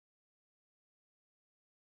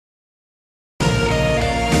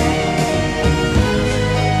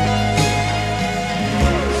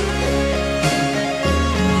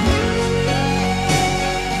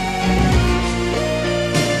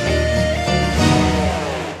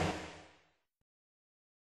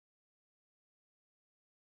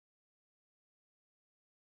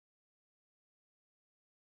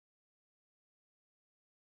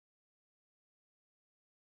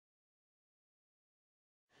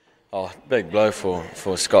Oh, big blow for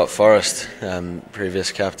Scott Forrest, previous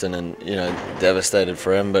captain, and devastated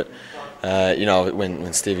for him. But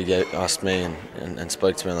when Stevie asked me and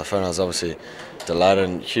spoke to me on the phone, I was obviously delighted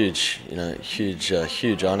and huge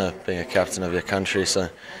honour being a captain of your country. So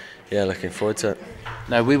yeah, looking forward to it.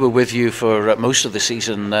 Now, we were with you for most of the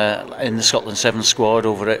season in the Scotland Sevens squad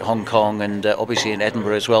over at Hong Kong and obviously in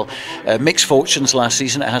Edinburgh as well. Mixed fortunes last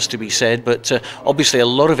season, it has to be said, but obviously a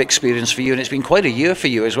lot of experience for you, and it's been quite a year for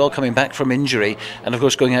you as well, coming back from injury and of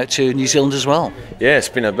course going out to New Zealand as well. Yeah, it's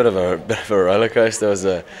been a bit of a roller coaster. There was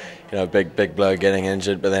a big blow getting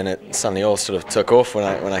injured, but then it suddenly all sort of took off when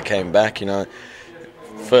I came back.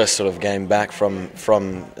 First sort of game back from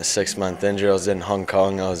a 6-month injury, I was in Hong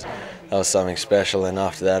Kong. That was something special. And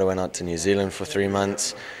after that, I went out to New Zealand for 3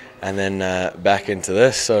 months, and then back into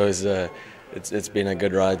this. So it's been a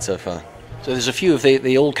good ride so far. So there's a few of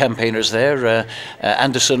the old campaigners there.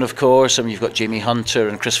 Anderson, of course, and you've got Jamie Hunter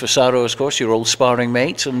and Chris Fasaro, of course, your old sparring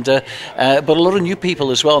mate, and but a lot of new people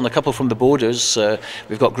as well, and a couple from the borders.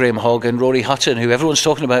 We've got Graham Hogg and Rory Hutton, who everyone's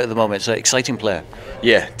talking about at the moment. It's an exciting player.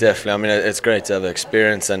 Yeah, definitely. I mean, it's great to have the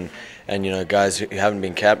experience and guys who haven't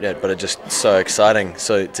been capped yet, but are just so exciting.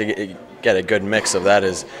 So to get a good mix of that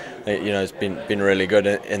is, it's been really good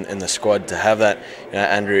in the squad to have that.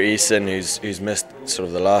 Andrew Eason, who's missed sort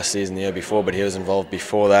of the last season, the year before, but he was involved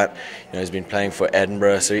before that. He's been playing for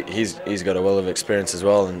Edinburgh, so he's got a wealth of experience as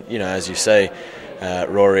well. And as you say,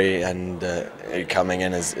 Rory and coming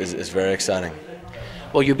in is very exciting.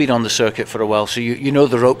 Well, you've been on the circuit for a while, so you know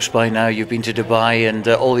the ropes by now. You've been to Dubai and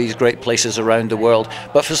all these great places around the world.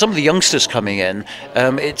 But for some of the youngsters coming in,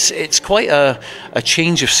 it's quite a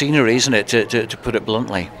change of scenery, isn't it, to put it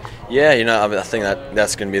bluntly? Yeah, I think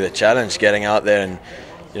that's going to be the challenge, getting out there and,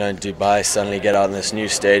 in Dubai, suddenly get out in this new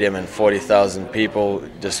stadium and 40,000 people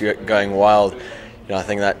just going wild. I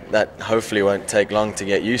think that hopefully won't take long to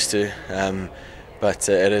get used to. But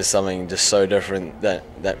it is something just so different that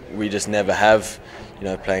we just never have,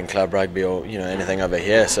 playing club rugby or anything over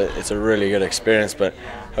here. So it's a really good experience, but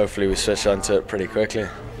hopefully we switch onto it pretty quickly.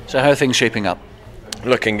 So how are things shaping up?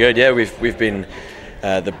 Looking good. Yeah, we've been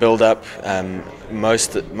the build up.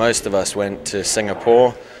 Most of us went to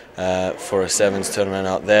Singapore for a sevens tournament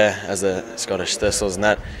out there as the Scottish Thistles, and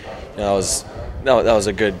that was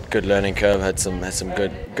a good learning curve. Had some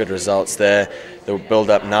good results there. The build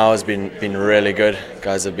up now has been really good.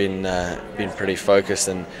 Guys have been pretty focused,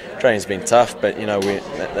 and training's been tough, but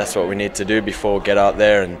that's what we need to do before we get out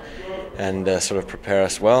there and sort of prepare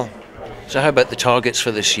us well. So how about the targets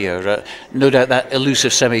for this year? No doubt that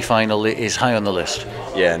elusive semi-final is high on the list.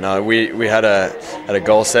 Yeah, no, we had a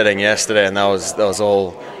goal setting yesterday, and that was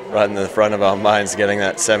all right in the front of our minds, getting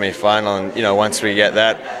that semi-final. And once you get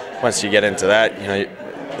into that,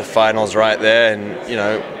 the final's right there,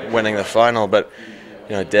 and winning the final. But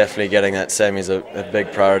definitely getting that semi is a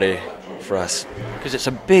big priority for us. Because it's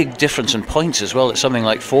a big difference in points as well. It's something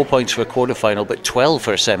like 4 points for a quarter-final, but 12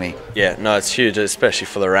 for a semi. Yeah, no, it's huge, especially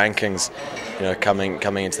for the rankings.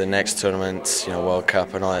 Coming into the next tournaments, World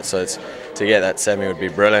Cup and all that. So to get that semi would be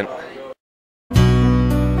brilliant.